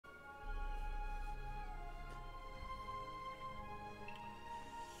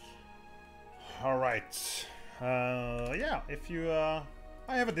All right. Yeah, if you, I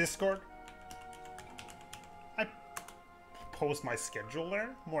have a Discord. I post my schedule there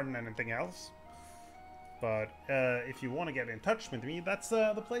more than anything else. But if you want to get in touch with me, that's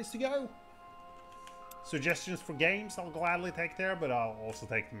the place to go. Suggestions for games, I'll gladly take there, but I'll also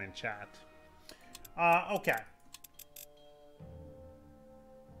take them in chat. Okay.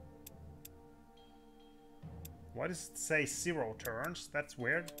 Why does it say 0 turns? That's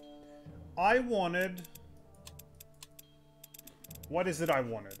weird. I wanted... What is it I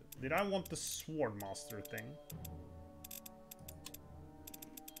wanted? Did I want the Swordmaster thing?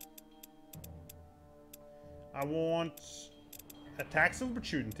 I want attacks of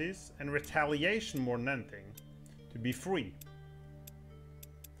opportunities and retaliation more than anything to be free.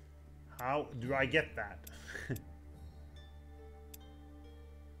 How do I get that?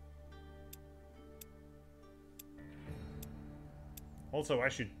 Also, I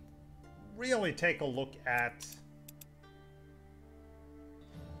should really take a look at...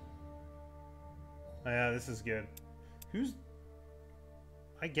 Oh, yeah, this is good. Who's...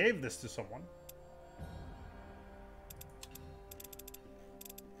 I gave this to someone.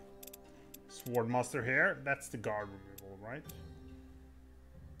 Swordmaster here. That's the guard removal, right?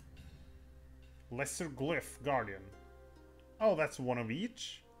 Lesser Glyph Guardian. Oh, that's one of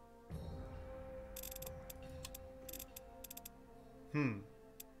each?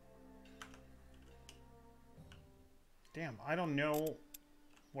 Damn, I don't know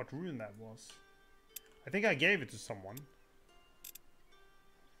what rune that was. I think I gave it to someone.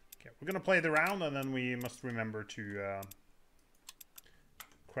 Okay, we're gonna play the round and then we must remember to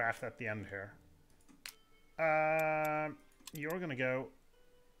craft at the end here. You're gonna go...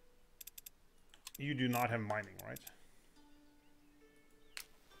 You do not have mining, right?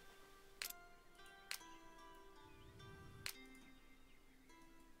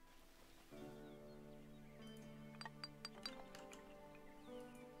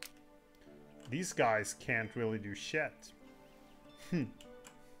 These guys can't really do shit.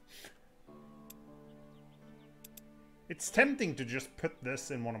 It's tempting to just put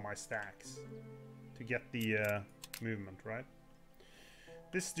this in one of my stacks to get the movement, right?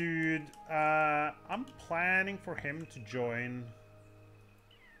 This dude, I'm planning for him to join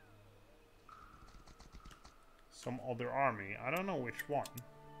some other army. I don't know which one.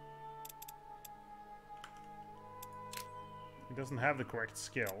 He doesn't have the correct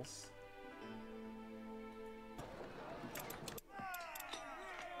skills.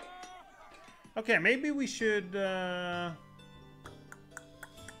 Okay, maybe we should get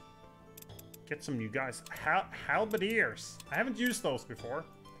some new guys. Halberdiers. I haven't used those before.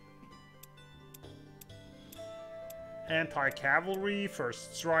 Anti-cavalry,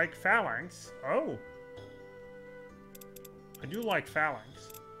 first strike, phalanx. Oh. I do like phalanx.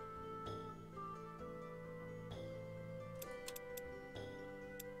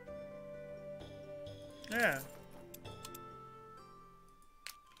 Yeah.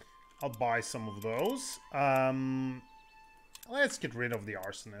 I'll buy some of those. Let's get rid of the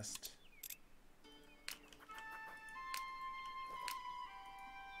arsonist.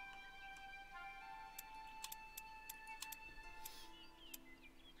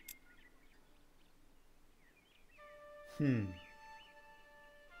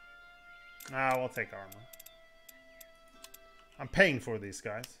 We'll take armor. I'm paying for these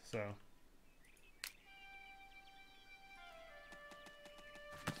guys, so...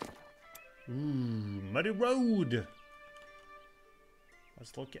 Ooh, muddy road.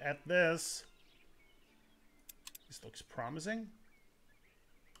 Let's look at this. This looks promising.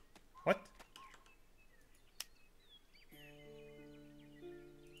 What?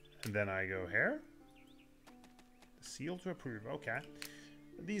 And then I go here. The seal to approve. Okay.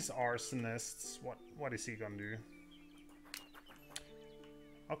 These arsonists. What is he gonna do?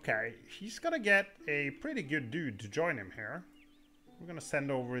 Okay, he's gonna get a pretty good dude to join him here. We're gonna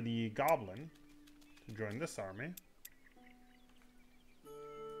send over the goblin to join this army.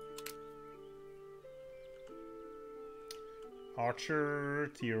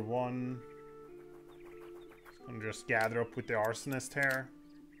 Archer, tier 1. Gonna just gather up with the arsonist here.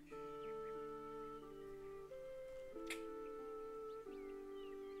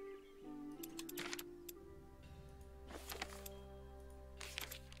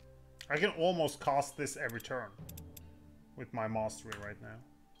 I can almost cast this every turn with my mastery right now.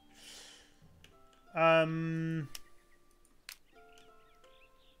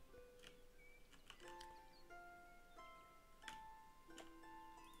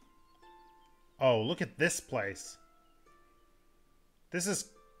 Oh, look at this place. This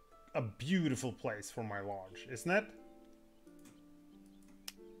is a beautiful place for my lodge, isn't it?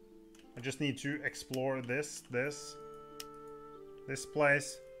 I just need to explore this place.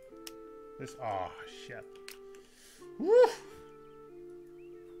 This. Oh, shit. Woo!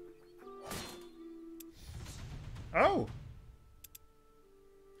 Oh!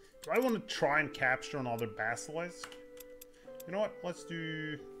 Do I want to try and capture another basilisk? You know what? Let's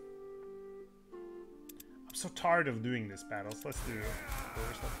do... I'm so tired of doing these battles. Let's do...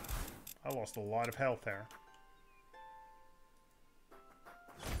 I lost a lot of health there.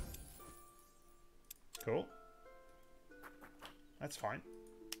 Cool. That's fine.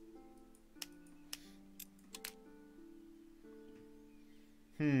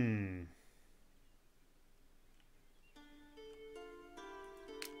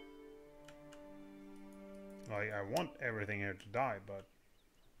 Like, I want everything here to die, but...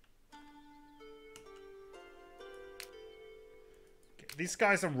 Okay, these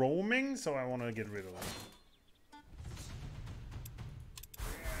guys are roaming, so I want to get rid of them.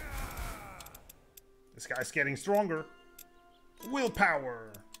 This guy's getting stronger.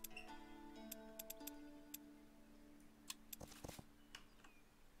 Willpower!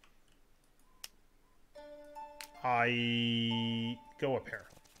 I go up here.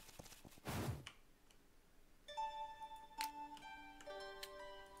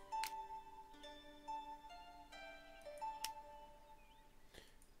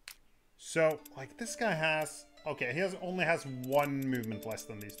 So, like, this guy has... Okay, he only has one movement less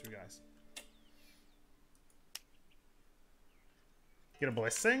than these two guys. Get a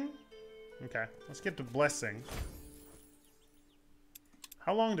blessing? Okay, let's get the blessing.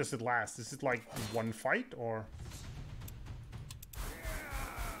 How long does it last? Is it like one fight, or...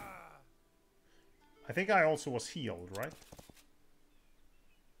 I think I also was healed, right?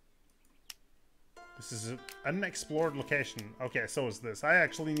 This is an unexplored location. Okay, so is this. I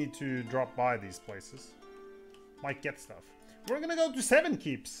actually need to drop by these places. Might get stuff. We're gonna go to 7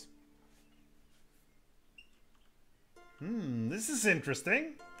 keeps. This is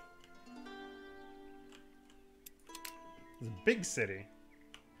interesting. It's a big city.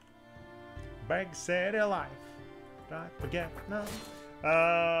 Big city life. Don't forget, no.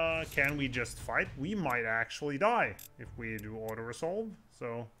 Can we just fight? We might actually die if we do auto-resolve,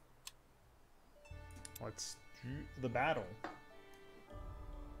 so... Let's do the battle.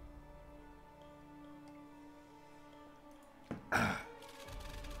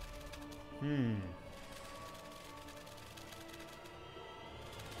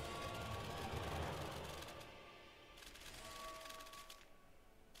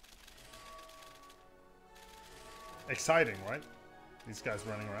 Exciting, right? These guys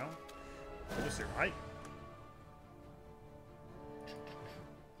running around. Just your height.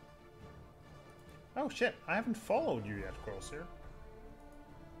 Oh shit, I haven't followed you yet, Crosshair.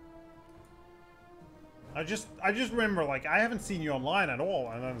 I just remember, like, I haven't seen you online at all,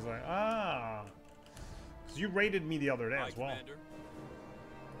 and I was like, ah. Because you raided me the other day as well.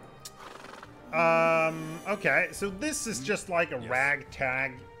 Okay, so this is just like a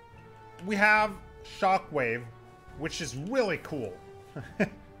ragtag. We have Shockwave, which is really cool.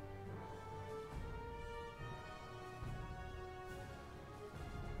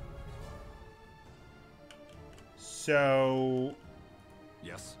 So...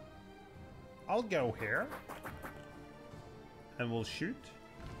 Yes. I'll go here. And we'll shoot.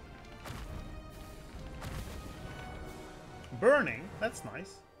 Burning, that's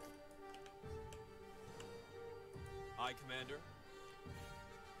nice. Aye, Commander.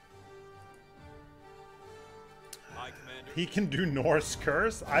 Aye, Commander. He can do Norse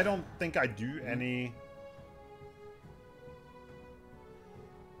Curse. I don't think I do any...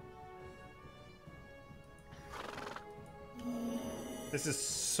 This is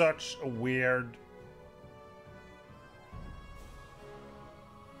such a weird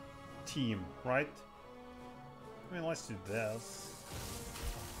team, right? I mean, let's do this.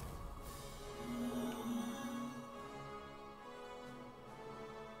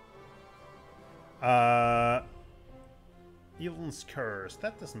 Evelyn's Curse.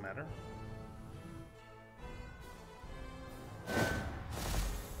 That doesn't matter.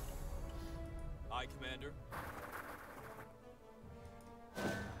 Aye, Commander.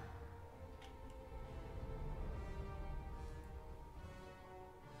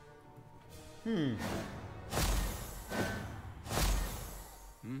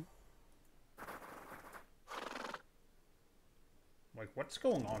 Like, what's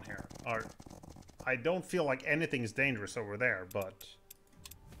going on here? I don't feel like anything is dangerous over there, but...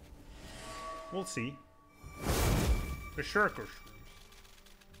 We'll see. The Shirker Shrooms.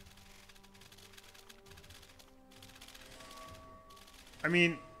 I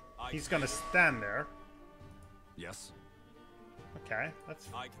mean, he's gonna stand there. Yes. Okay, that's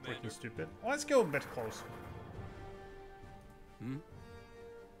Aye, freaking Commander. stupid. Let's go a bit closer. Hmm?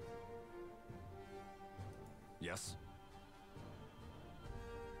 Yes.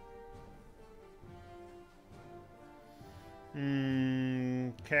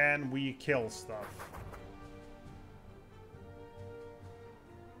 Can we kill stuff?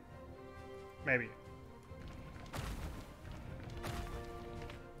 Maybe.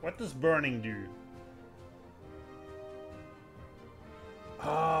 What does burning do?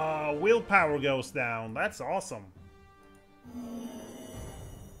 Ah, willpower goes down. That's awesome.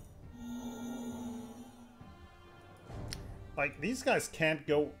 Like, these guys can't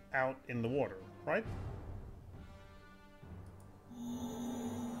go out in the water, right?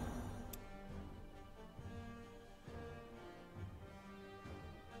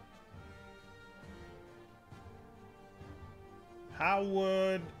 How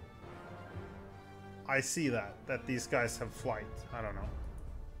would I see that these guys have flight? I don't know.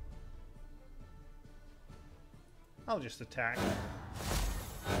 I'll just attack.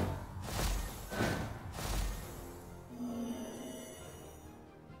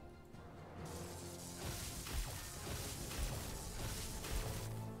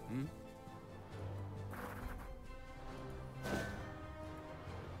 Hmm?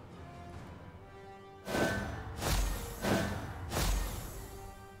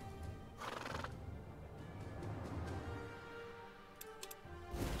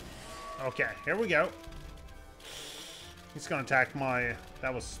 Okay, here we go. He's gonna attack my...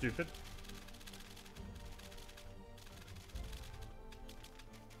 That was stupid.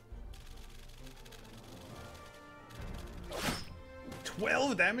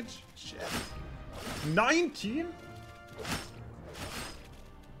 $12 damage? Shit. 19?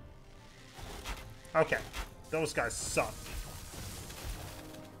 Okay, those guys suck.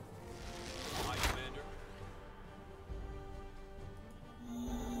 Aye, Commander.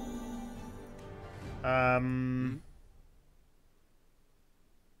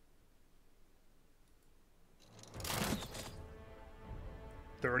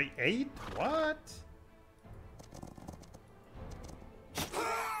 38? What?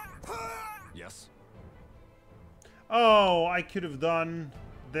 Yes. Oh, I could have done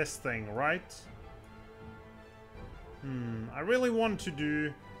this thing, right? I really want to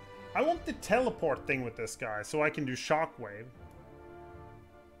do... I want the teleport thing with this guy, so I can do shockwave.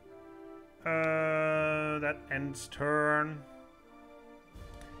 That ends turn.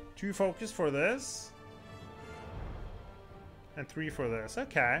 2 focus for this. And 3 for this.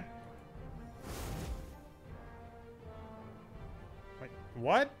 Okay. Wait,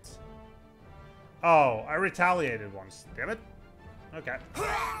 what? Oh, I retaliated once. Damn it. Okay.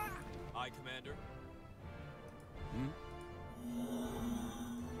 Aye, Commander. Hmm?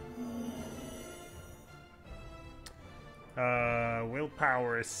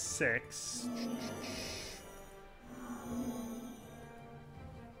 Willpower is 6.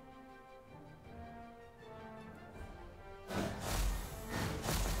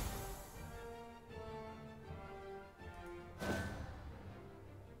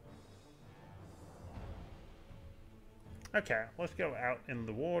 Okay, let's go out in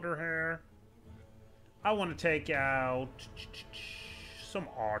the water here. I want to take out some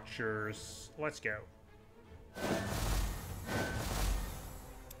archers. Let's go.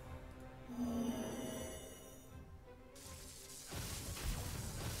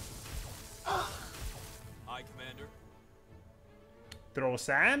 Aye, Commander. Throw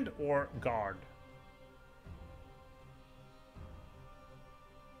sand or guard?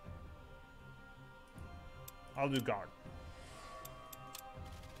 I'll do guard.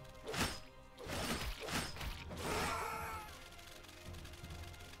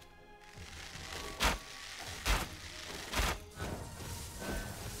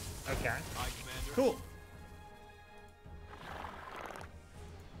 Okay. Aye, Commander. Cool.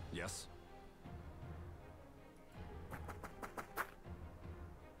 Yes.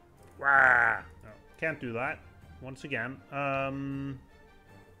 Wah! No, can't do that. Once again. Aye,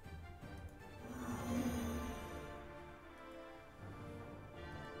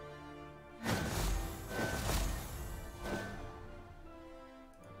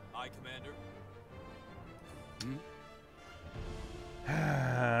 Commander.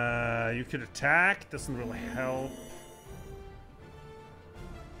 You could attack. Doesn't really help.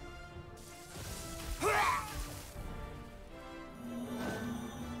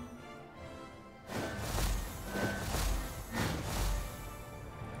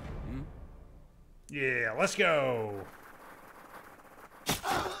 Yeah, let's go.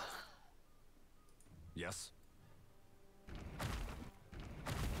 Yes.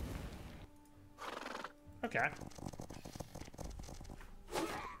 Okay.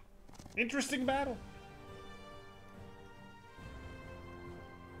 Interesting battle.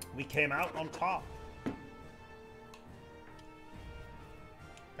 We came out on top.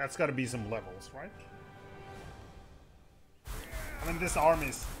 That's gotta be some levels, right? I mean, this army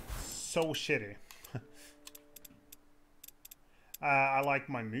is so shitty. I like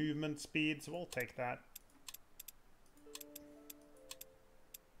my movement speed, so we'll take that.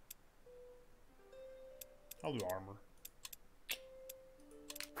 I'll do armor.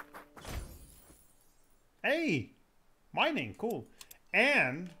 Hey! Mining, cool.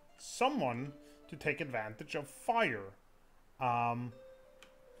 And someone to take advantage of fire.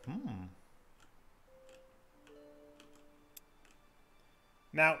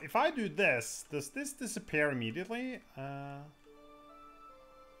 Now, if I do this, does this disappear immediately? I'm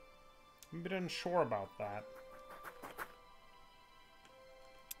a bit unsure about that.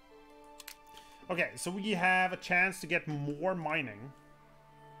 Okay, so we have a chance to get more mining.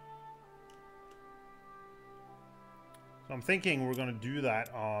 So I'm thinking we're gonna do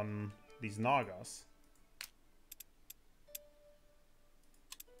that on these Nagas.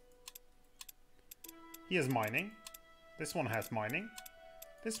 He has mining. This one has mining.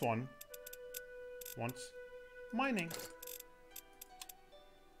 This one wants mining.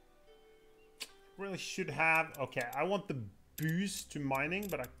 Really should have... Okay, I want the boost to mining,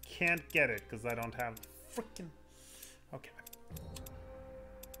 but I can't get it because I don't have freaking... Okay.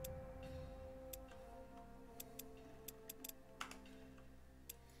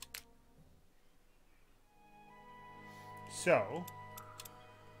 So...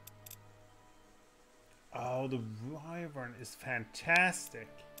 Oh, the Wyvern is fantastic.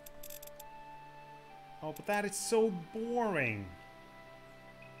 Oh, but that is so boring.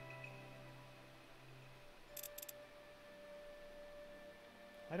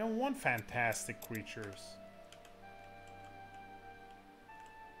 I don't want fantastic creatures.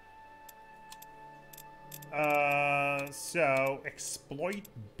 So exploit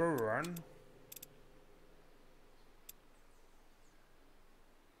burn.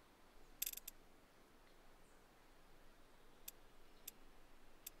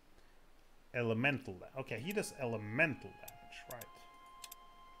 Elemental damage. Okay, he does elemental damage, right.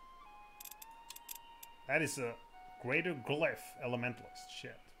 That is a greater glyph elementalist.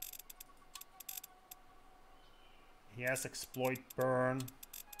 Shit. He has exploit burn.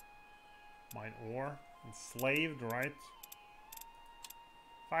 Mine ore. Enslaved, right?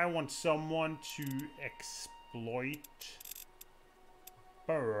 If I want someone to exploit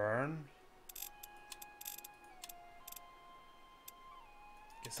burn,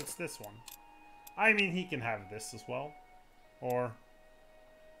 guess it's this one. I mean, he can have this as well. Or...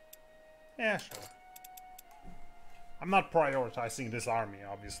 yeah, sure. I'm not prioritizing this army,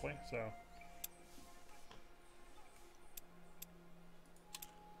 obviously, so...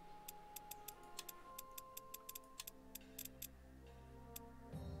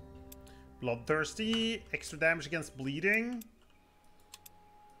 Bloodthirsty, extra damage against bleeding.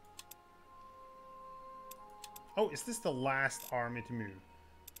 Oh, is this the last army to move?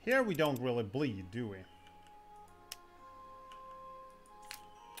 Here we don't really bleed, do we?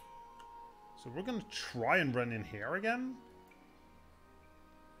 So we're gonna try and run in here again.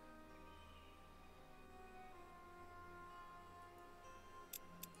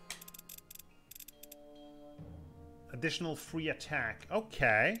 Additional free attack.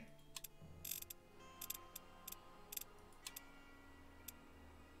 Okay.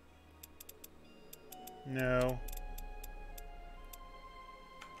 No.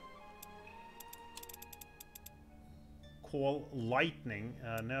 Call lightning.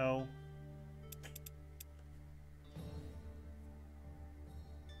 No.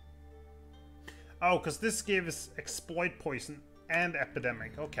 Oh, because this gives exploit poison and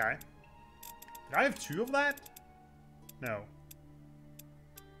epidemic. Okay. Did I have 2 of that? No.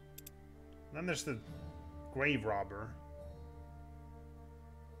 Then there's the grave robber.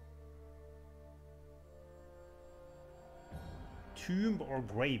 Tomb or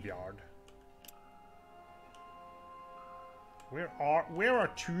graveyard? Where are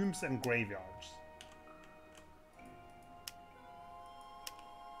tombs and graveyards?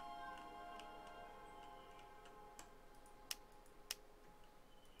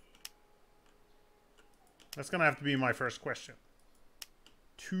 That's gonna have to be my first question.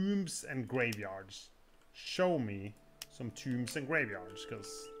 Tombs and graveyards. Show me some tombs and graveyards, because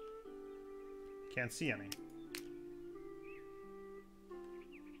can't see any.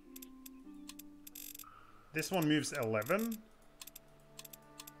 This one moves 11.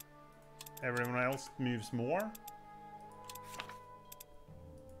 Everyone else moves more.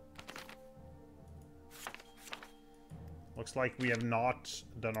 Looks like we have not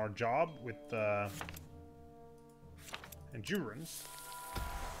done our job with endurance.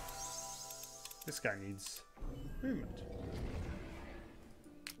 This guy needs movement.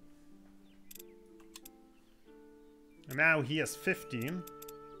 And now he has 15.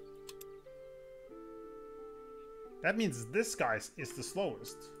 That means this guy is the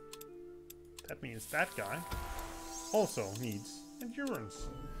slowest. That means that guy also needs endurance.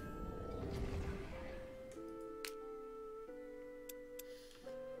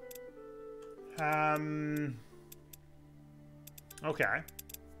 Okay.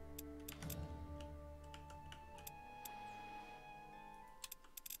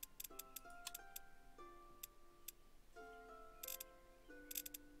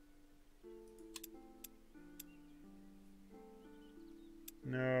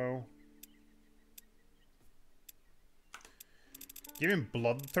 No. Give him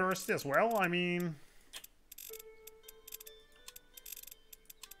bloodthirsty as well? I mean...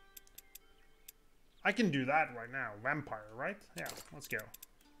 I can do that right now. Vampire, right? Yeah, let's go.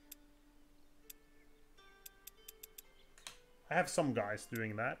 I have some guys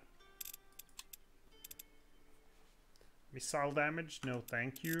doing that. Missile damage? No,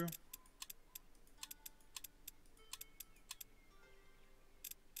 thank you.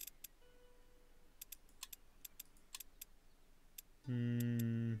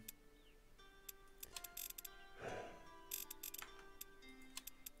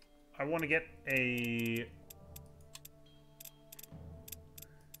 I want to get a...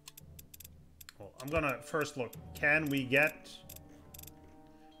 Well, I'm gonna first look. Can we get...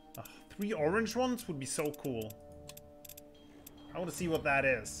 3 orange ones would be so cool. I want to see what that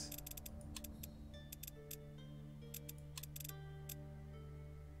is.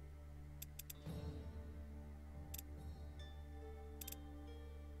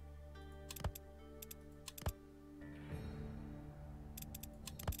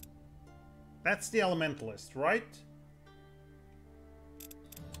 That's the Elementalist, right?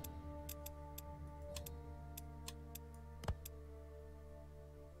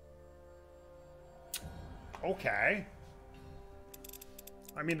 Okay.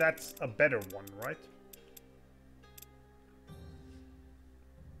 I mean, that's a better one, right?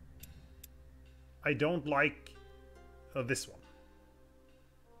 I don't like this one.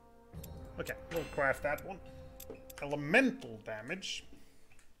 Okay, we'll craft that one. Elemental damage.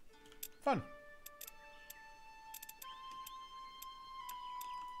 Fun.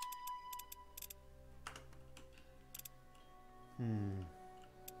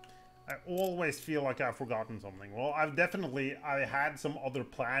 I always feel like I've forgotten something. Well, I had some other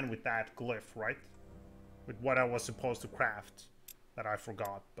plan with that glyph, right? With what I was supposed to craft that I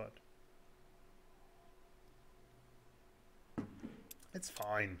forgot, but it's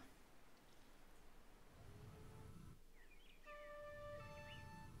fine.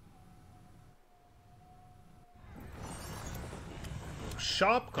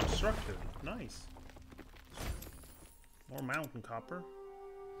 Shop constructed. Nice. More mountain copper.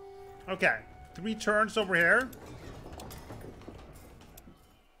 Okay. 3 turns over here.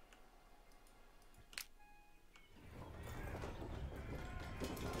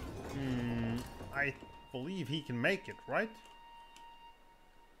 I believe he can make it, right?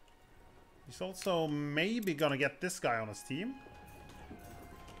 He's also maybe gonna get this guy on his team.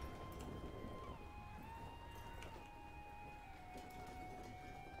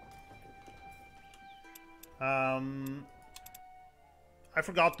 I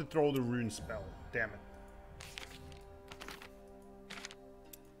forgot to throw the rune spell. Damn it.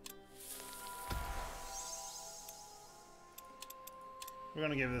 We're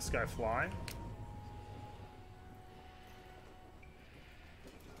gonna give this guy fly.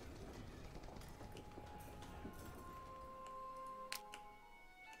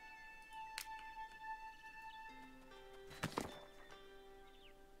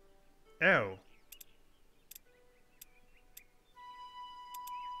 Oh.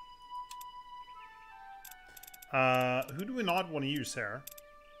 Who do we not want to use here?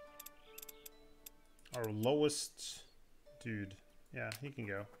 Our lowest dude. Yeah, he can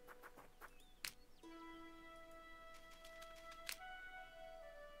go.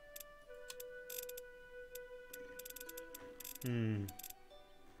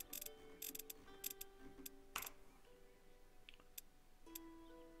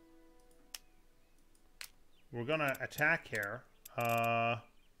 We're gonna attack here.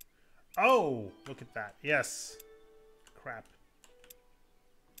 Oh, look at that. Yes. Crap.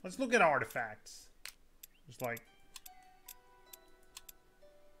 Let's look at artifacts. Just like...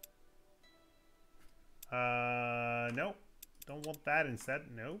 Nope. Don't want that instead.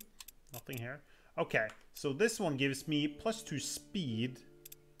 Nope. Nothing here. Okay, so this one gives me +2 speed.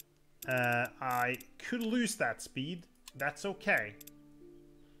 I could lose that speed. That's okay.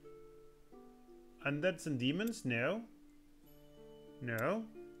 Undeads and demons? No. No.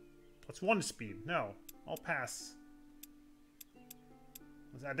 +1 speed. No. I'll pass.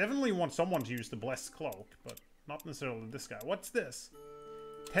 I definitely want someone to use the Blessed Cloak, but not necessarily this guy. What's this?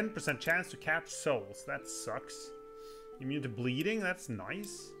 10% chance to catch souls. That sucks. Immune to bleeding? That's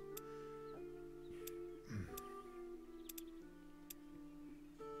nice.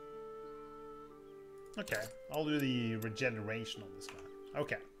 Okay, I'll do the regeneration on this guy.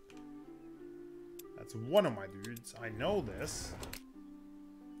 Okay. That's one of my dudes. I know this.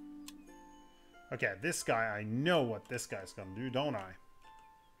 Okay, this guy, I know what this guy's gonna do, don't I?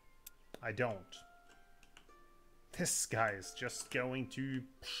 I don't. This guy is just going to...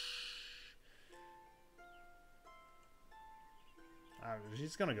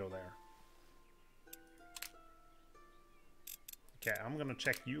 he's gonna go there. Okay, I'm gonna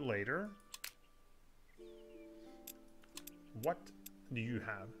check you later. What do you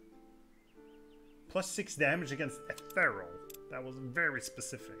have? +6 damage against Ethereal. That was very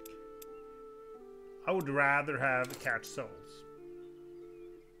specific. I would rather have catch souls.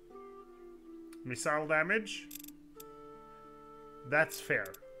 Missile damage. That's fair.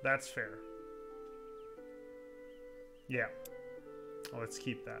 That's fair. Yeah. Let's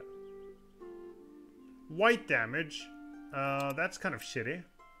keep that. White damage. That's kind of shitty.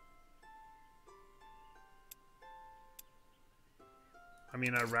 I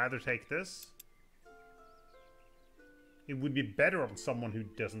mean, I'd rather take this. It would be better on someone who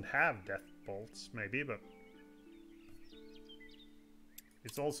doesn't have death bolts, maybe, but...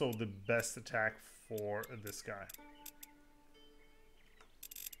 it's also the best attack for this guy.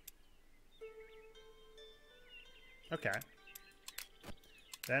 Okay.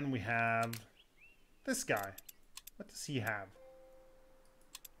 Then we have this guy. What does he have?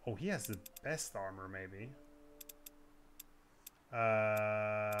 Oh, he has the best armor, maybe.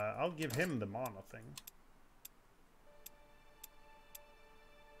 I'll give him the mana thing.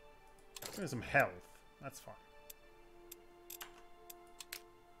 Give him some health. That's fine.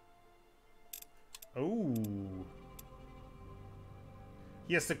 Oh.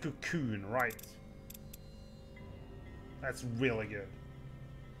 He has the cocoon, right. That's really good.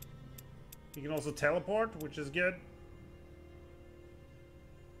 He can also teleport, which is good.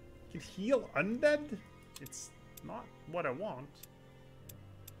 He can heal undead? It's not what I want.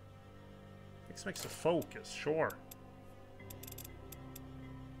 This makes a focus, sure.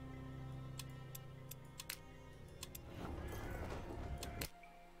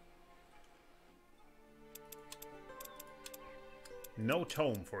 No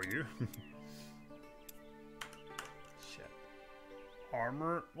tome for you. Shit.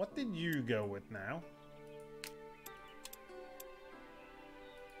 Armor. What did you go with now?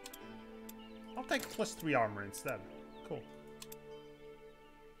 I'll take +3 armor instead. Cool.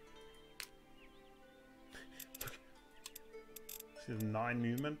 This is 9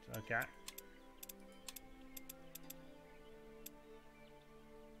 movement. Okay.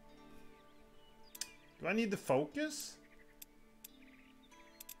 Do I need the focus?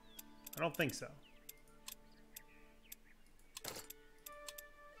 I don't think so.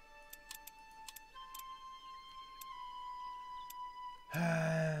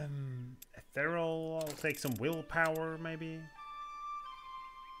 Ethereal, I'll take some willpower, maybe.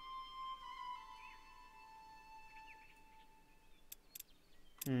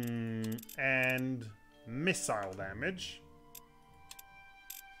 And missile damage.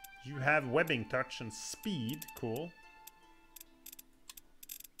 You have webbing touch and speed, cool.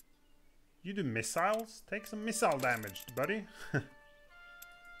 You do missiles? Take some missile damage, buddy.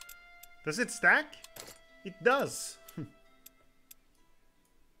 Does it stack? It does.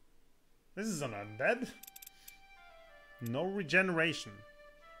 This is an undead. No regeneration.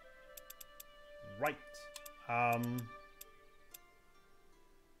 Right.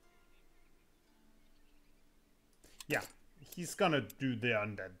 Yeah, he's gonna do the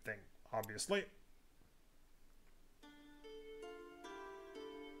undead thing, obviously.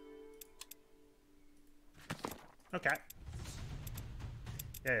 Okay.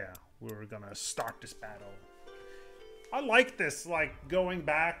 Yeah, we're gonna start this battle. I like this, like, going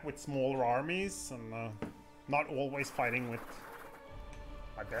back with smaller armies and not always fighting with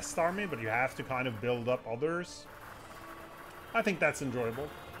my best army, but you have to kind of build up others. I think that's enjoyable.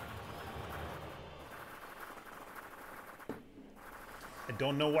 I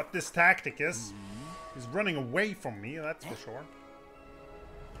don't know what this tactic is. He's running away from me, that's for sure.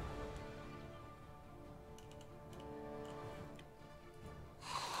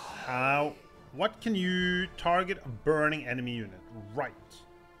 Ow. What can you target a burning enemy unit? Right.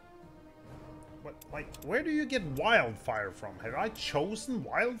 What, like, where do you get wildfire from? Have I chosen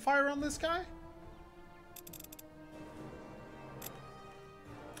wildfire on this guy?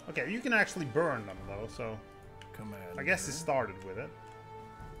 Okay, you can actually burn them though, so Commander. I guess it started with it.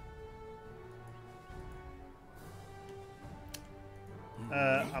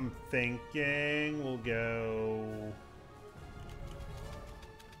 I'm thinking we'll go...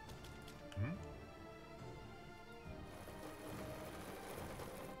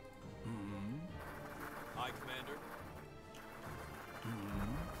 Aye, Commander.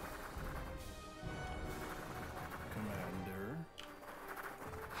 Commander.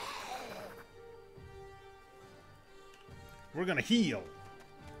 We're gonna heal.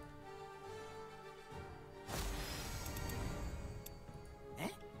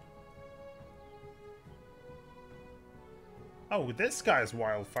 Oh, this guy's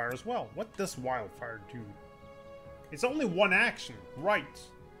wildfire as well. What does wildfire do? It's only one action. Right.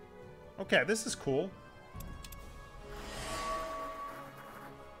 Okay, this is cool.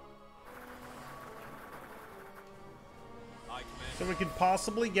 Aye, Commander. So we could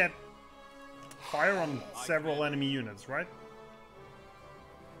possibly get fire on several enemy units, right?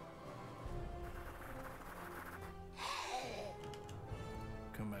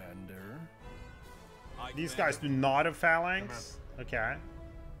 Commander. Aye, These Commander. guys do not have phalanx. Okay.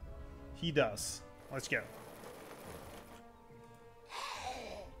 He does. Let's go.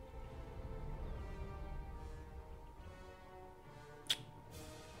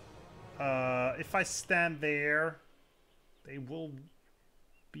 If I stand there, they will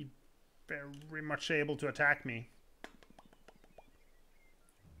be very much able to attack me.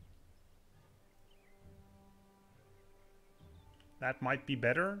 That might be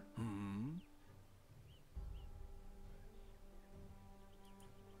better.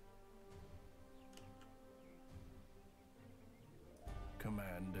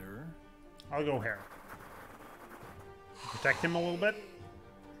 Commander. I'll go here. Protect him a little bit.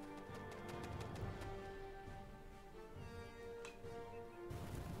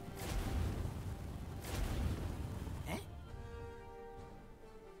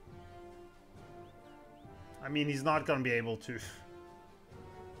 I mean, he's not going to be able to.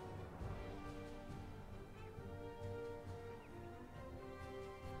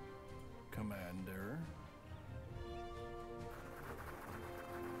 Commander.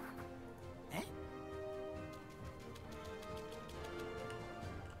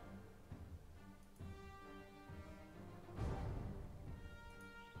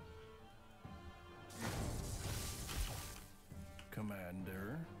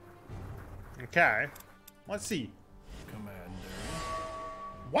 Commander. Okay. Let's see. Commander.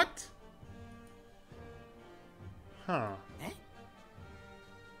 What? Huh.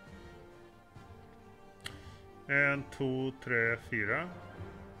 En, to, tre, fire.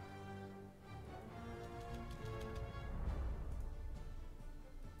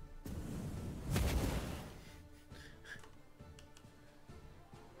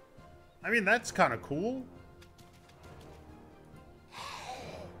 I mean, that's kind of cool.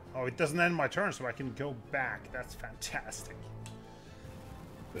 Oh, it doesn't end my turn, so I can go back. That's fantastic.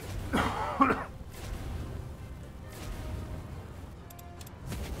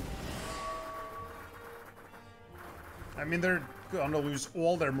 I mean, they're gonna lose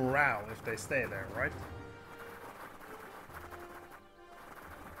all their morale if they stay there, right?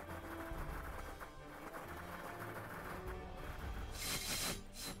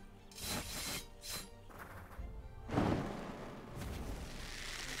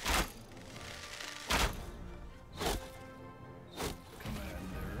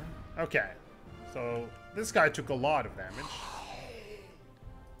 Okay, so this guy took a lot of damage.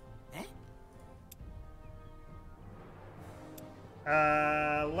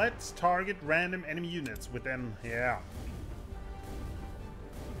 Let's target random enemy units with them. Yeah.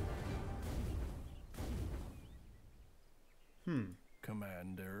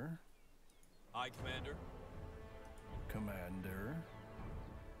 Commander. Aye, Commander. Commander.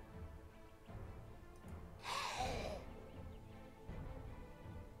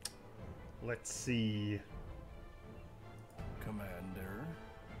 Let's see. Commander.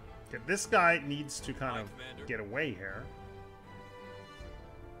 Okay, this guy needs to kind Aye, of Commander. get away here.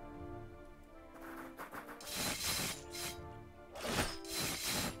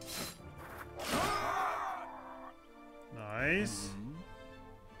 Nice.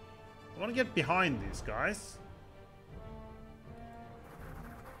 I want to get behind these guys.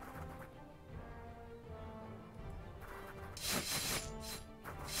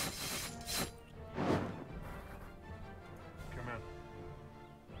 Come on.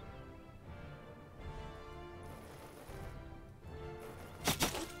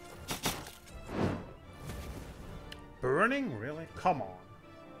 burning? Really? Come on.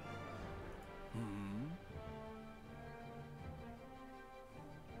 Hmm.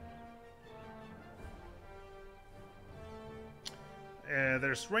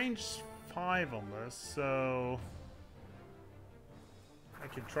 There's range 5 on this, so I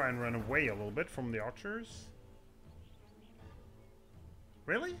could try and run away a little bit from the archers.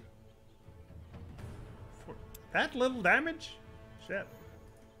 Really? For that little damage? Shit.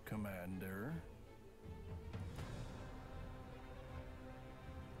 Commander.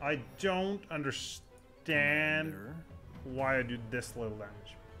 I don't understand Commander. why I do this little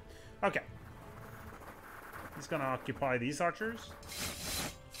damage. Okay. He's gonna occupy these archers.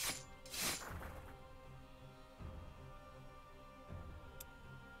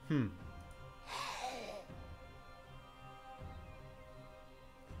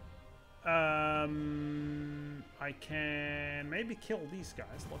 I can maybe kill these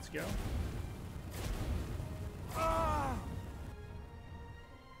guys. Let's go.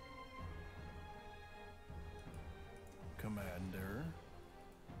 Commander.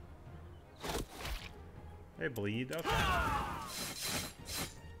 They bleed. Okay.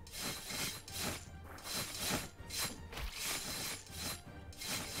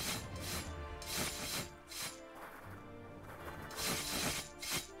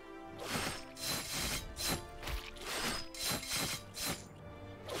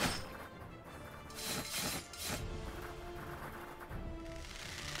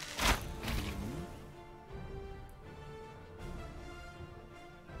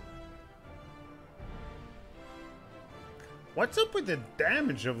 What's up with the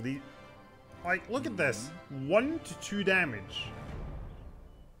damage of the... Like, look at this. 1 to 2 damage.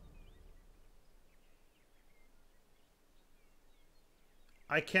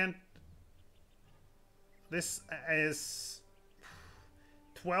 I can't... This is...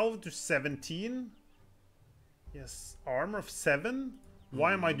 12 to 17? Yes, armor of 7?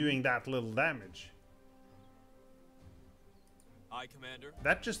 Why am I doing that little damage? Aye, Commander.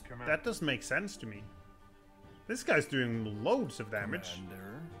 That just... That doesn't make sense to me. This guy's doing loads of damage.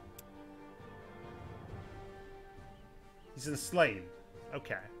 Commander. He's enslaved.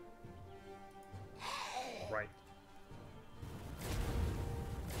 Okay. Right.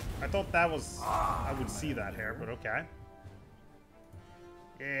 I thought that was... I would see that here, but okay.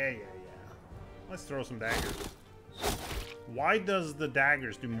 Yeah. Let's throw some daggers. Why does the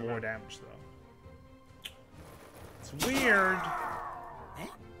daggers do more damage, though? It's weird.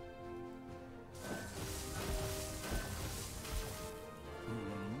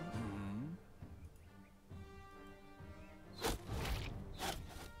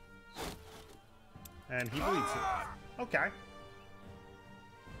 And he bleeds it. Okay.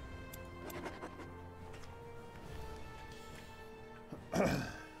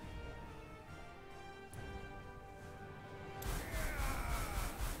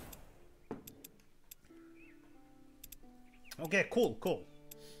 Okay, cool.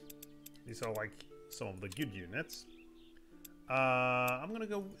 These are like some of the good units. I'm gonna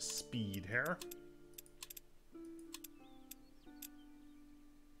go speed here.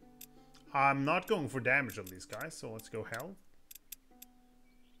 I'm not going for damage on these guys, so let's go hell.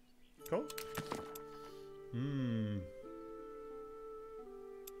 Cool.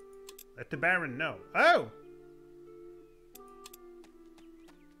 Let the Baron know. Oh!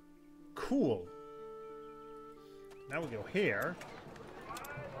 Cool. Now we go here.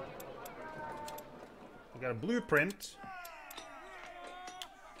 We got a blueprint.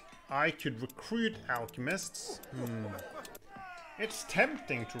 I could recruit alchemists. It's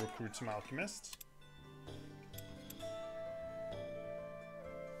tempting to recruit some alchemists.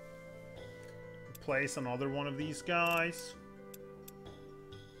 Place another one of these guys.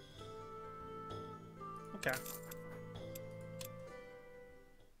 Okay.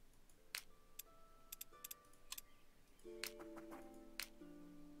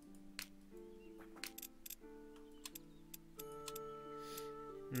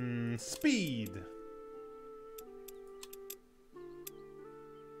 Speed.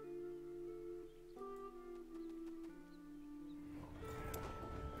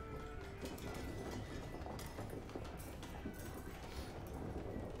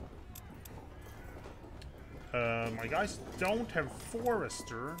 My guys don't have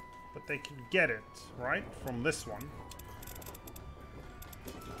Forester, but they can get it, right? From this one.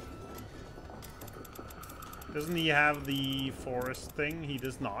 Doesn't he have the forest thing? He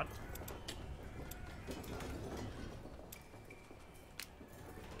does not.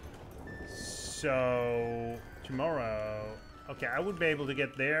 So, tomorrow... Okay, I would be able to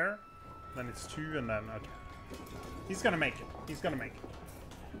get there. Then it's 2, and then... Okay. He's gonna make it. He's gonna make it.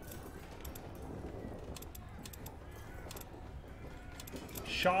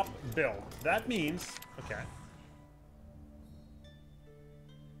 shop build. That means... Okay.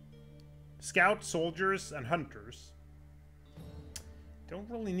 Scout, soldiers, and hunters. Don't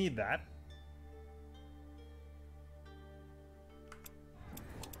really need that.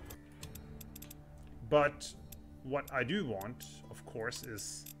 But what I do want, of course,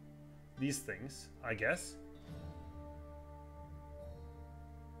 is these things, I guess.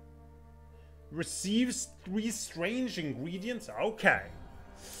 Receives 3 strange ingredients? Okay.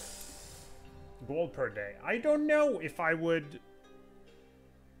 Gold per day. I don't know if I would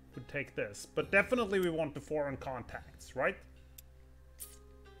take this, but definitely we want the foreign contacts, right?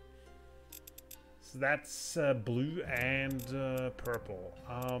 So that's blue and purple.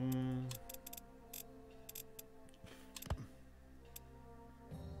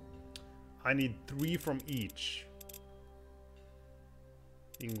 I need 3 from each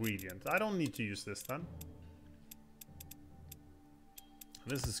ingredient. I don't need to use this then.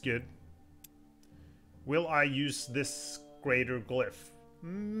 This is good. Will I use this greater glyph?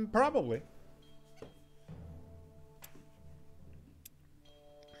 Probably.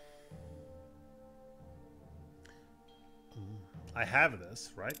 I have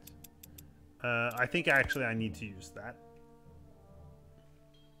this, right? I think actually I need to use that.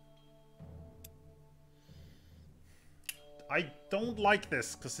 I don't like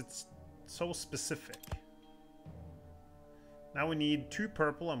this because it's so specific. Now we need 2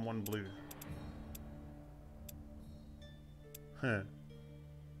 purple and 1 blue. Huh.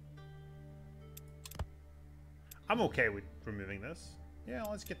 I'm okay with removing this. Yeah,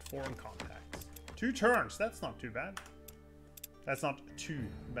 let's get foreign contacts. 2 turns, that's not too bad. That's not too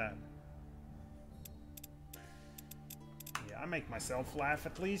bad. Yeah, I make myself laugh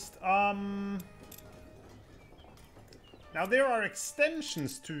at least. Now there are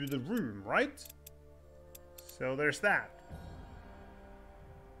extensions to the room, right? So there's that.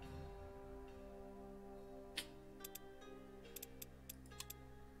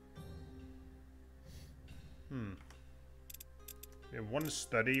 We have 1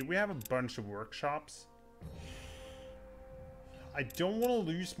 study. We have a bunch of workshops. I don't want to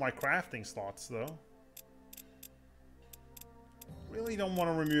lose my crafting slots, though. Really don't want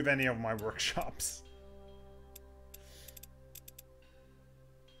to remove any of my workshops.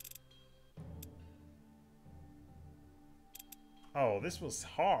 Oh, this was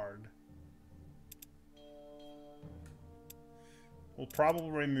hard. We'll probably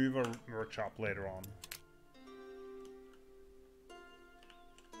remove a workshop later on.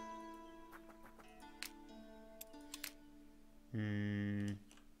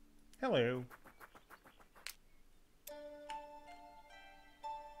 Hello.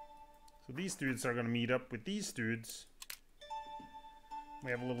 So these dudes are gonna meet up with these dudes.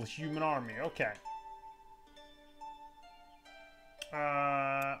 We have a little human army. Okay.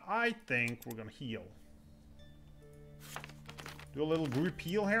 I think we're gonna heal. Do a little group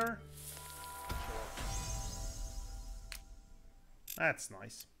heal here. That's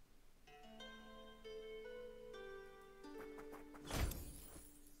nice.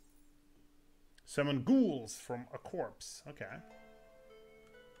 Summon ghouls from a corpse. Okay.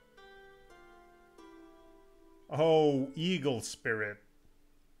 Oh, eagle spirit.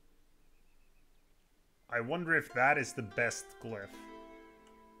 I wonder if that is the best glyph.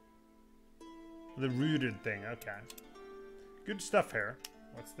 The rooted thing. Okay. Good stuff here.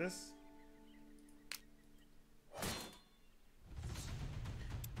 What's this?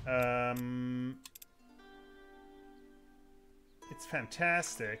 It's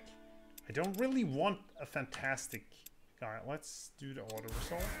fantastic. I don't really want a fantastic guy. Let's do the auto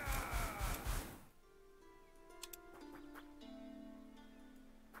resolve.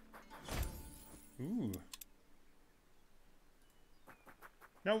 Ooh.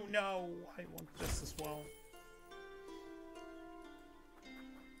 No, no, I want this as well.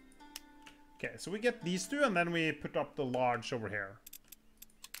 Okay, so we get these 2 and then we put up the large over here.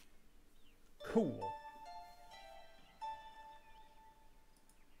 Cool.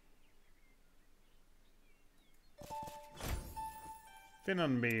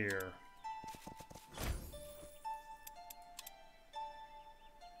 Finnanbeer.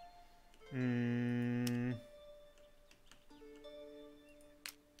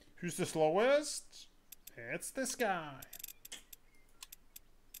 Who's the slowest? It's this guy.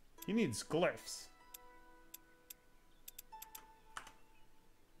 He needs glyphs.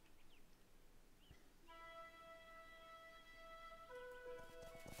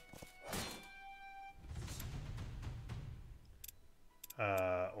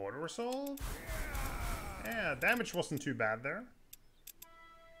 Order resolve? Yeah, damage wasn't too bad there.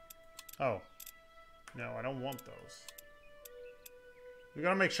 Oh. No, I don't want those. We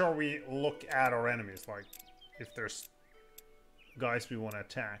gotta make sure we look at our enemies, like, if there's guys we want to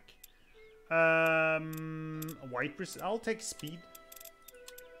attack. White resist. I'll take speed.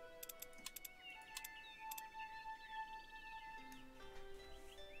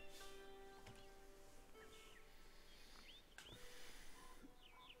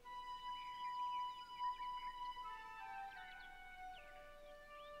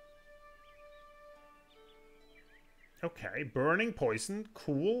 Okay, burning poison,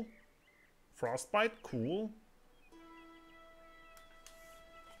 cool. Frostbite, cool.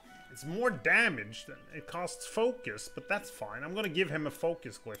 It's more damage than it costs focus, but that's fine. I'm gonna give him a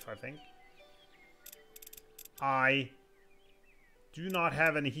focus glyph, I think. I do not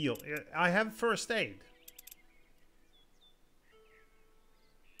have any heal. I have first aid.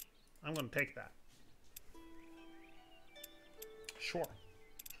 I'm gonna take that. Sure.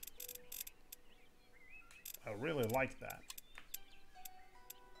 I really like that.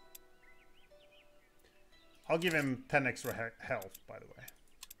 I'll give him 10 extra health, by the way.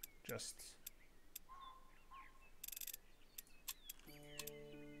 Just...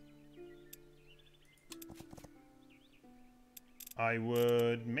 I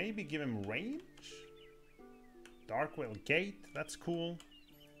would maybe give him range? Darkwail Gate, that's cool.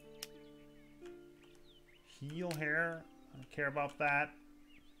 Heal here, I don't care about that.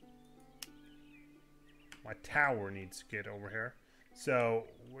 My tower needs to get over here. So,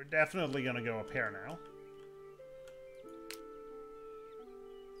 we're definitely gonna go up here now.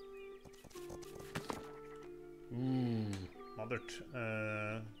 Ooh, another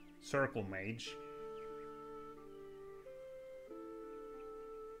circle mage.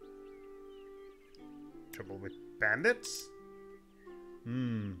 Trouble with bandits?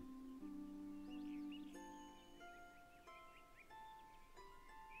 Hmm.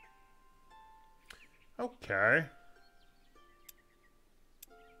 Okay.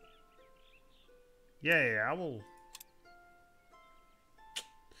 Yeah, I will.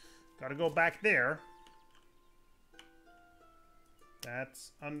 Gotta go back there.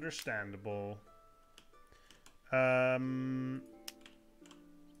 That's understandable.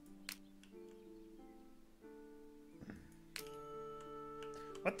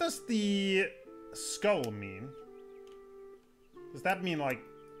 What does the skull mean? Does that mean, like,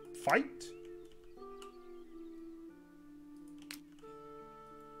 fight?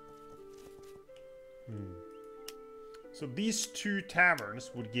 So these two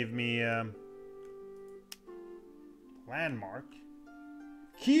taverns would give me landmark.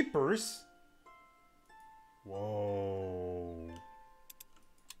 Keepers? Whoa.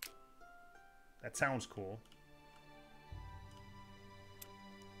 That sounds cool.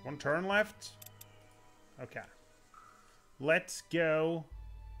 One turn left. Okay. Let's go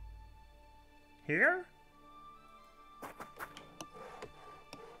here.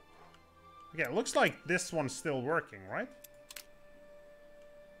 Okay, it looks like this one's still working, right?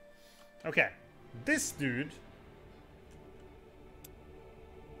 Okay, this dude...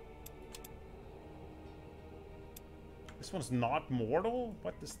 This one's not mortal?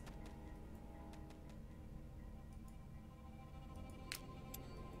 What is...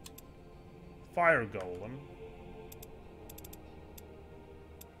 Fire Golem.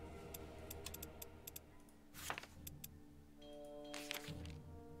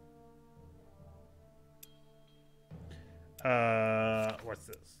 What's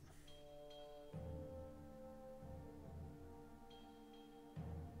this?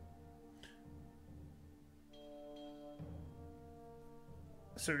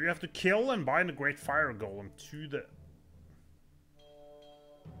 So you have to kill and bind a great fire golem to the...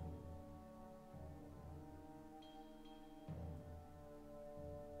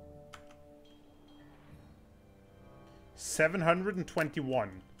 $721.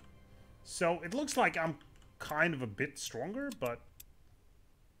 So it looks like I'm kind of a bit stronger, but...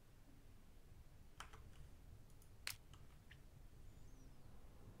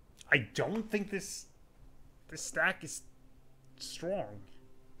 I don't think this stack is strong.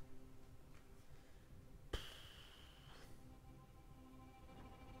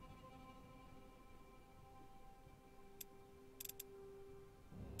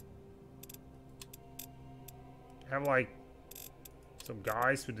 Have like some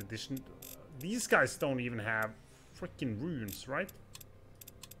guys with addition. These guys don't even have freaking runes, right?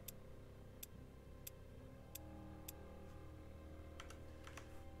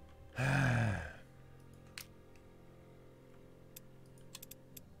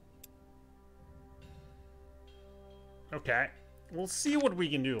 Okay, we'll see what we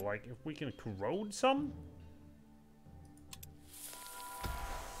can do. Like, if we can corrode some.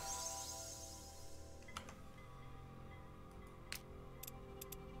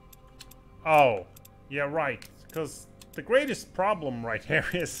 Oh, yeah, right. Because the greatest problem right here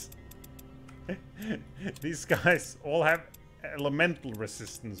is these guys all have elemental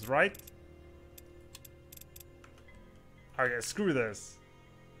resistance, right? Okay, screw this.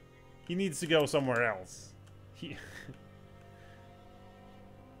 He needs to go somewhere else. He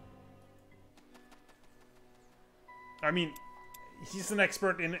I mean, he's an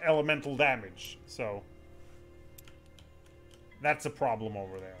expert in elemental damage, so that's a problem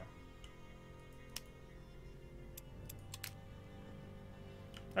over there.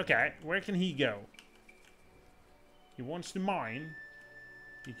 Okay, where can he go? He wants to mine.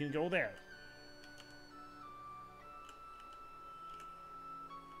 He can go there.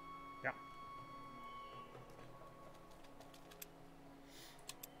 Yeah.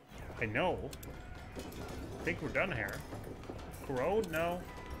 I know. I think we're done here. Corrode? No.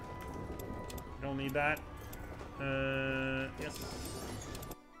 Don't need that. Yes.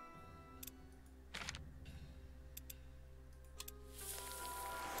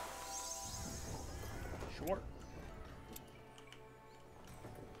 Sure.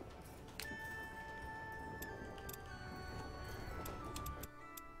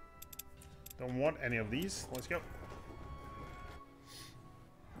 Don't want any of these. Let's go.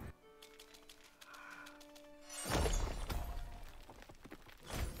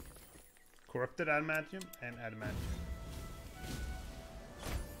 Corrupted adamantium and adamantium.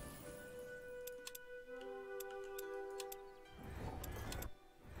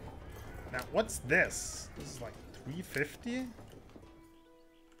 Now, what's this? This is like 350?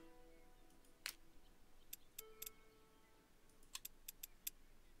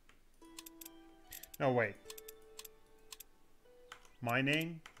 No, wait.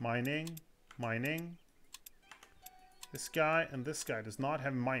 Mining, mining, mining. This guy and this guy does not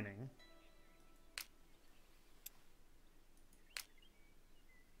have mining.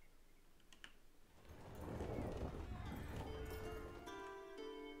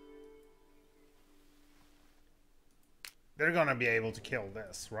 They're gonna be able to kill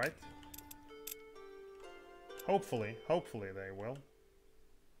this, right? Hopefully they will.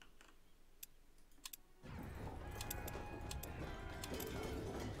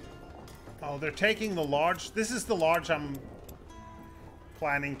 Oh, they're taking the large. This is the large I'm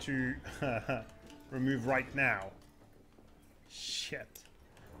planning to remove right now. Shit.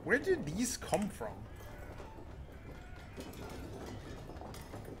 Where did these come from?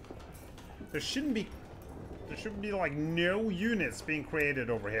 There shouldn't be like no units being created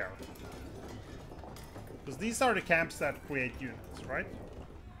over here. Because these are the camps that create units, right?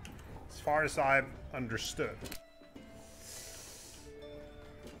 As far as I've understood.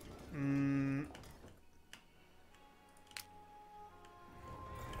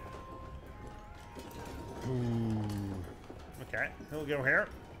 Ooh. Okay, he'll go here.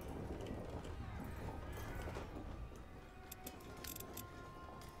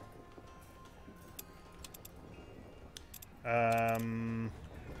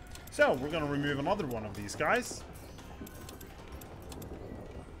 So we're gonna remove another one of these guys.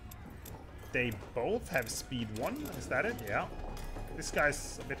 They both have speed 1, is that it? Yeah. This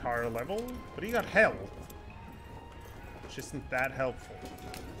guy's a bit higher level, but he got health, which isn't that helpful.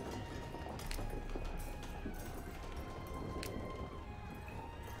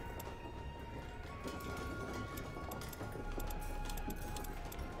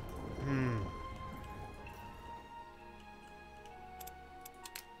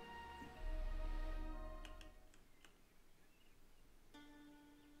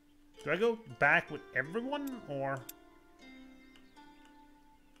 Do I go back with everyone, or...?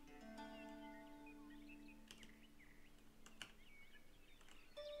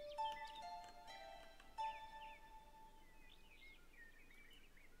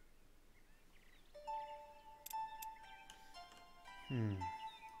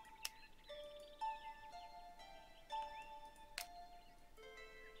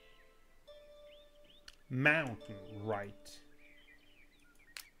 Mountain, right.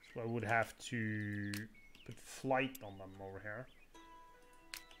 So I would have to put flight on them over here.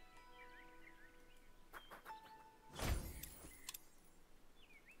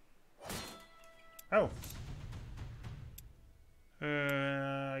 Oh.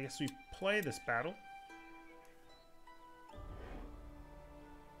 I guess we play this battle.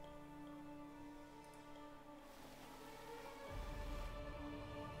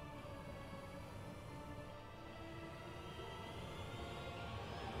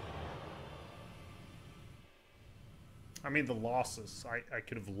 I mean, the losses. I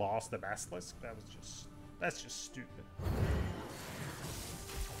could have lost the Basilisk. That's just stupid.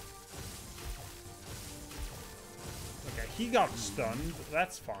 Okay, he got stunned.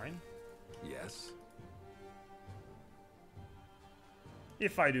 That's fine. Yes.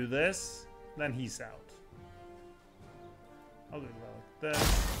 If I do this, then he's out. I'll do it like this.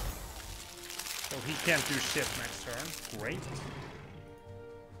 So he can't do shit next turn. Great.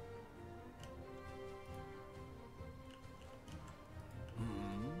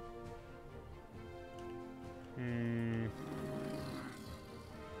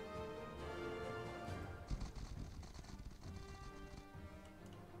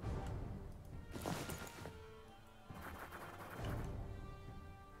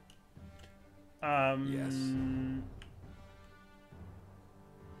 Yes.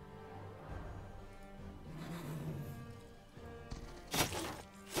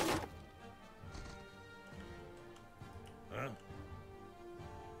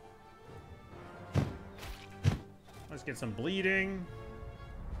 Let's get some bleeding.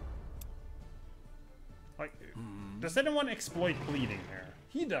 Like, does anyone exploit bleeding here?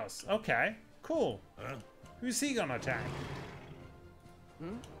 He does. Okay, cool. Who's he gonna attack?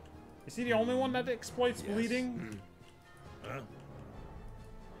 Is he the only one that exploits bleeding?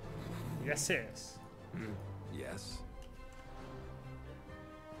 Yes, he is. Yes.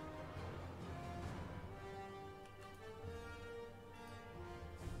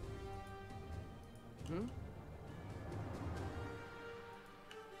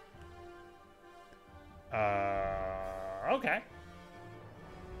 Okay.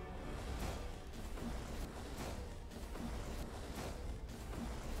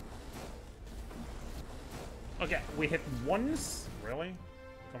 Okay, we hit once? Really?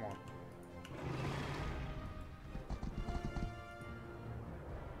 Come on.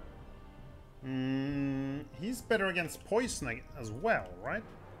 He's better against poisoning as well, right?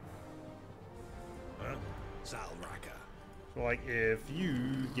 Salraka. So, like, if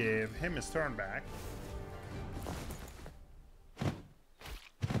you give him his turn back...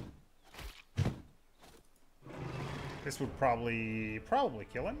 This would probably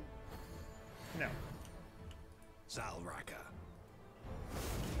kill him? No. Salraka.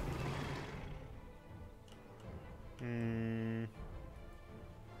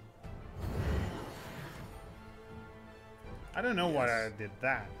 I don't know why I did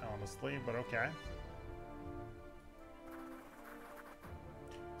that, honestly, but okay.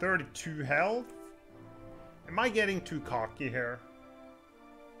 32 health? Am I getting too cocky here?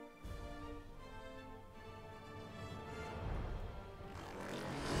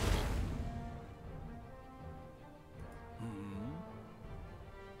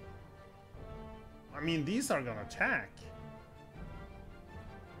 I mean, these are gonna attack.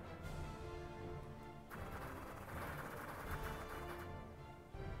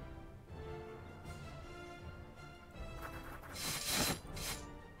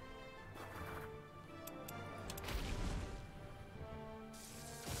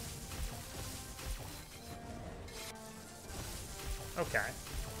 Okay.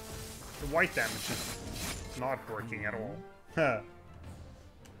 The white damage is not working at all.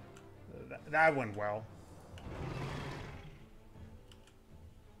 That went well.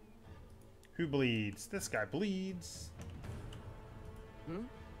 Who bleeds? This guy bleeds.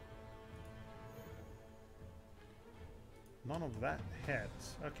 None of that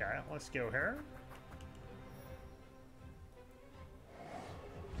hits. Okay, let's go here.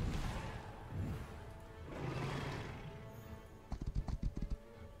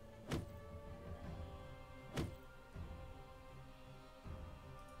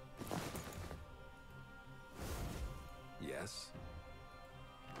 Yes.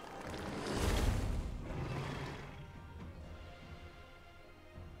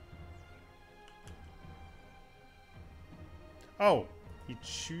 Oh, he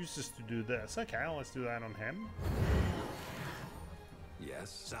chooses to do this. Okay, let's do that on him.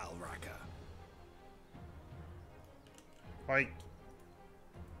 Yes. Salraka. Like,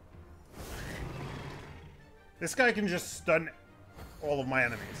 this guy can just stun all of my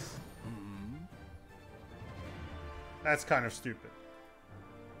enemies. That's kind of stupid.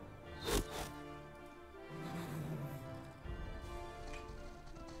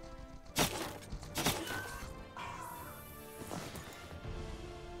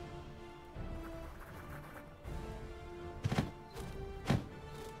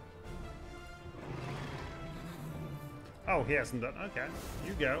 Oh, he hasn't done. Okay,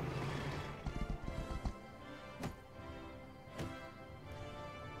 you go.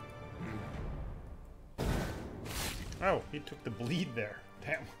 Oh, he took the bleed there.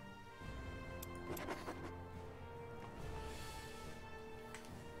 Damn.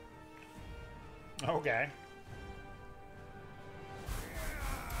 Okay.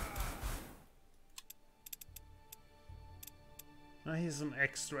 He's an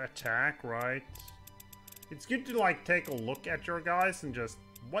extra attack, right? It's good to like take a look at your guys and just,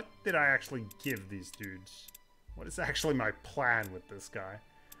 what did I actually give these dudes? What is actually my plan with this guy?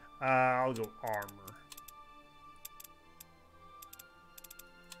 I'll go armor.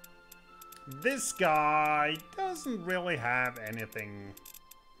 This guy doesn't really have anything.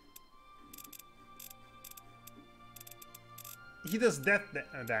 He does death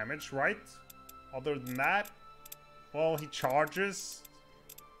damage, right? Other than that, well, he charges.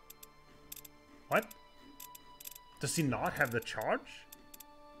 What? Does he not have the charge?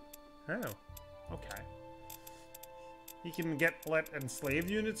 Oh, okay. He can let enslaved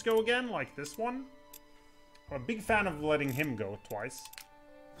units go again, like this one. I'm a big fan of letting him go twice.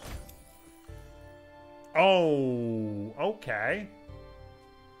 Oh, okay.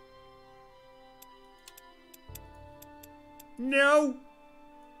 No!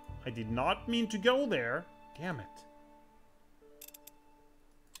 I did not mean to go there. Damn it.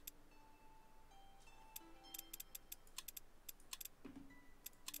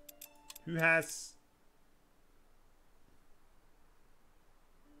 Who has...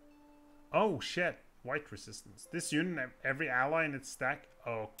 Oh, shit. White resistance. This unit, every ally in its stack.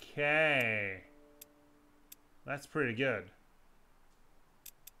 Okay. That's pretty good.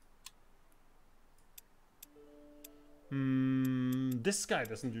 This guy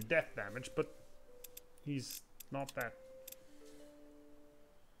doesn't do death damage, but he's not that...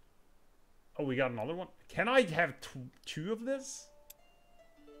 Oh, we got another one. Can I have two of this?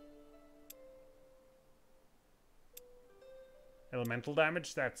 Elemental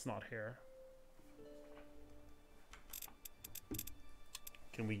damage? That's not here.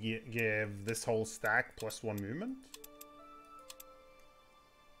 Can we give this whole stack +1 movement?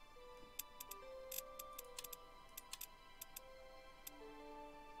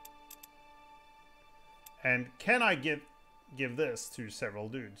 And can I give this to several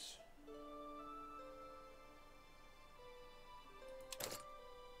dudes?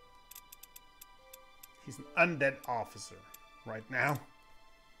 He's an undead officer right now.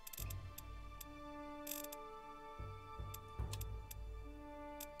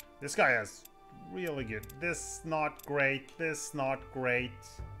 This guy has really good. This not great. This not great.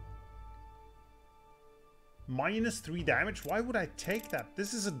 -3 damage? Why would I take that?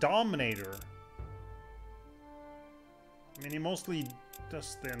 This is a Dominator. I mean, he mostly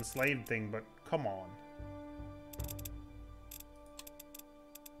does the enslaved thing, but come on.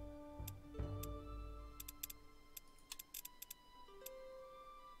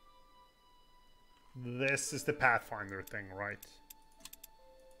 This is the Pathfinder thing, right?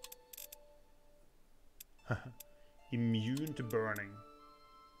 Immune to burning.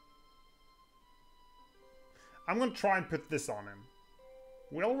 I'm gonna try and put this on him.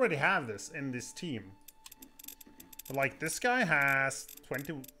 We already have this in this team. But like, this guy has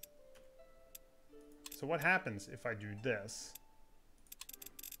 20... So what happens if I do this?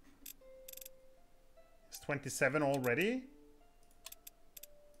 It's 27 already?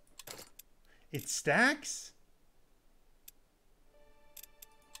 It stacks?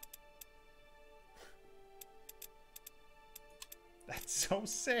 That's so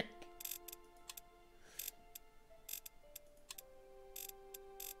sick.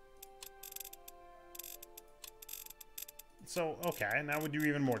 So, okay, now we do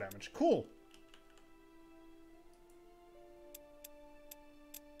even more damage. Cool.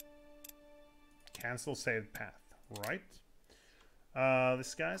 Cancel saved path, right?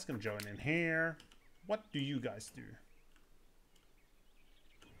 This guy's gonna join in here. What do you guys do?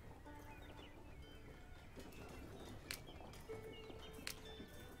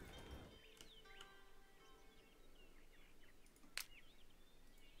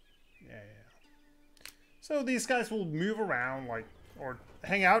 So these guys will move around, like, or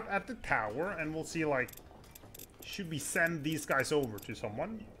hang out at the tower, and we'll see, like, should we send these guys over to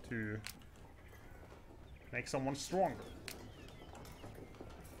someone to make someone stronger?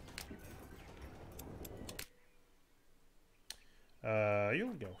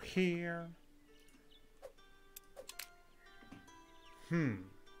 You'll go here.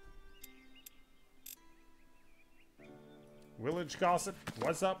 Village gossip,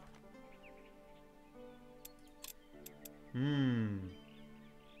 what's up?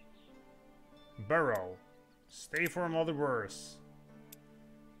 Burrow. Stay for another verse.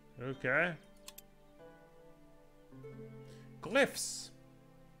 Okay. Glyphs.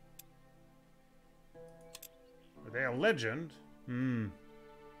 Are they a legend?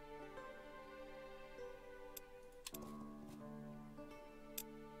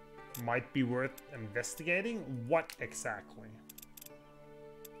 Might be worth investigating. What exactly?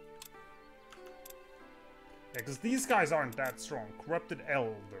 Yeah, because these guys aren't that strong. Corrupted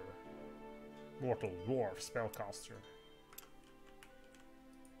Elder. Mortal Dwarf Spellcaster.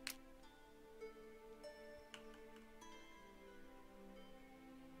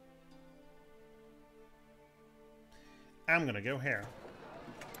 I'm gonna go here.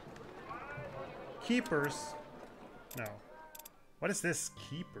 Keepers. No. What is this?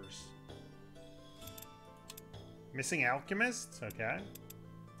 Keepers. Missing Alchemist? Okay.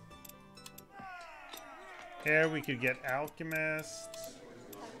 Here we could get Alchemist.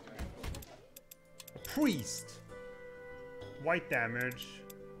 A Priest. White damage.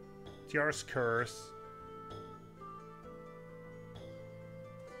 Tiara's Curse.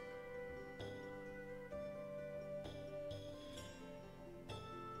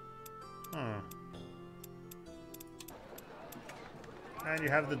 Huh. And you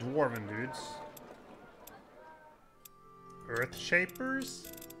have the Dwarven dudes. Earth Shapers?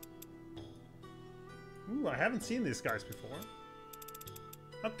 Ooh, I haven't seen these guys before.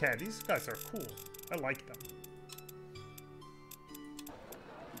 Okay, these guys are cool. I like them.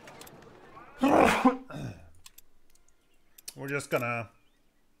 We're just gonna...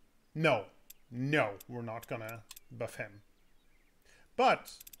 No. No, we're not gonna buff him.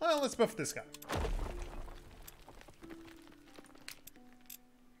 But, well, let's buff this guy.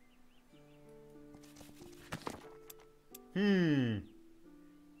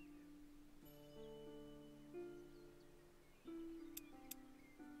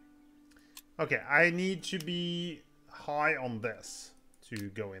 Okay, I need to be high on this to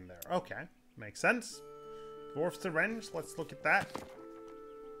go in there. Okay, makes sense. Dwarf's Revenge, let's look at that.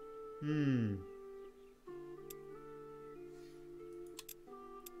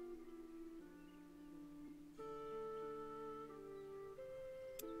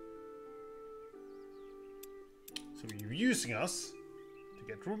 So you're using us to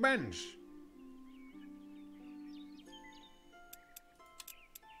get revenge.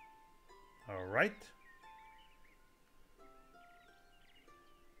 All right.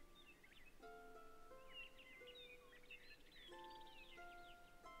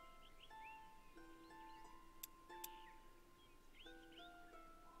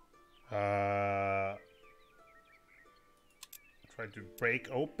 Try to break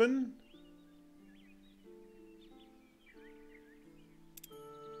open.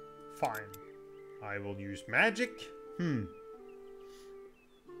 Fine. I will use magic. I'm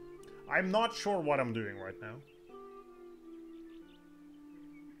not sure what I'm doing right now.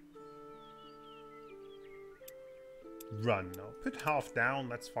 Run. I'll put half down,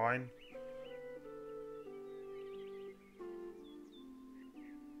 that's fine.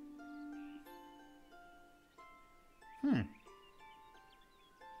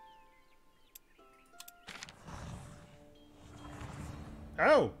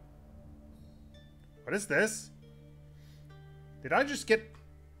 Oh! What is this? Did I just get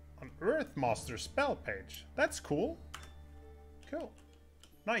an Earthmaster spell page? That's cool. Cool.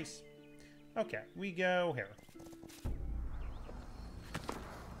 Nice. Okay, we go here.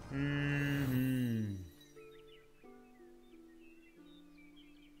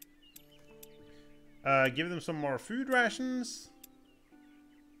 Give them some more food rations.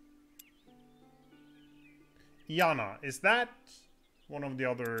 Yana, is that one of the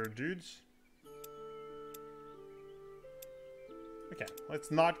other dudes? Okay,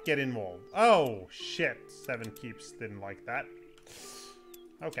 let's not get involved. Oh, shit. Seven Keeps didn't like that.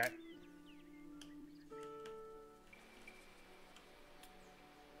 Okay.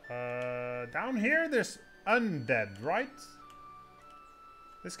 Down here, there's undead, right?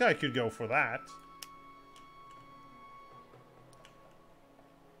 This guy could go for that.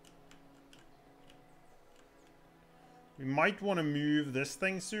 We might want to move this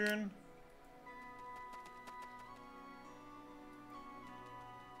thing soon.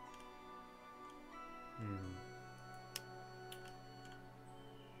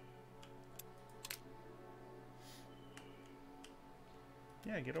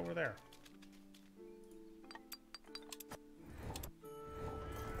 Yeah, get over there.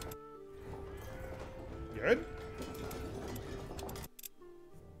 Good.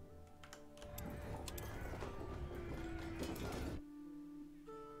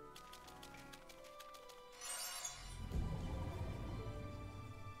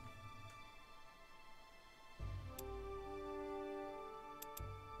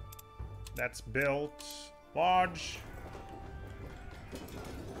 That's built. Lodge.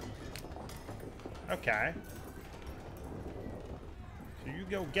 Okay. So you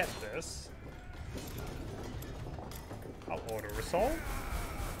go get this. I'll auto-resolve.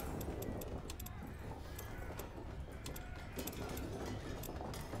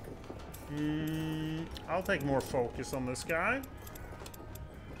 I'll take more focus on this guy.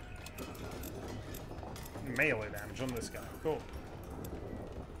 Melee damage on this guy. Cool.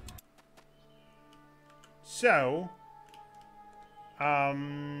 So,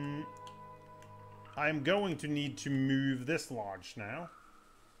 I'm going to need to move this lodge now.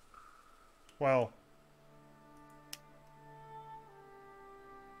 Well,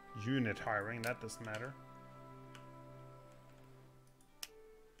 unit hiring, that doesn't matter.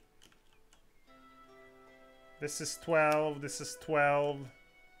 This is 12, this is 12.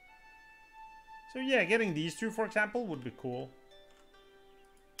 So yeah, getting these two, for example, would be cool.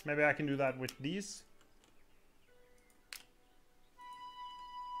 Maybe I can do that with these.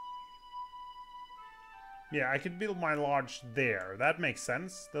 Yeah, I could build my lodge there. That makes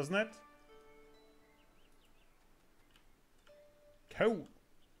sense, doesn't it? Cool.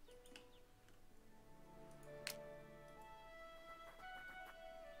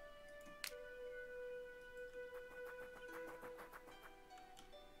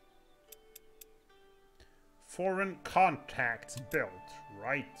 Foreign contacts built,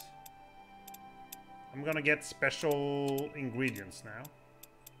 right. I'm gonna get special ingredients now.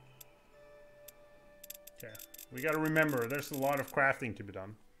 Okay, we gotta remember, there's a lot of crafting to be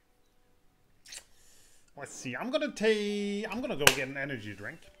done. Let's see, I'm gonna go get an energy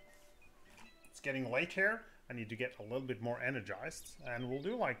drink. It's getting late here. I need to get a little bit more energized. And we'll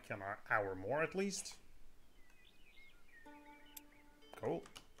do like an hour more at least. Cool.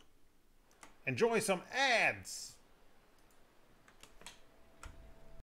 Enjoy some ads!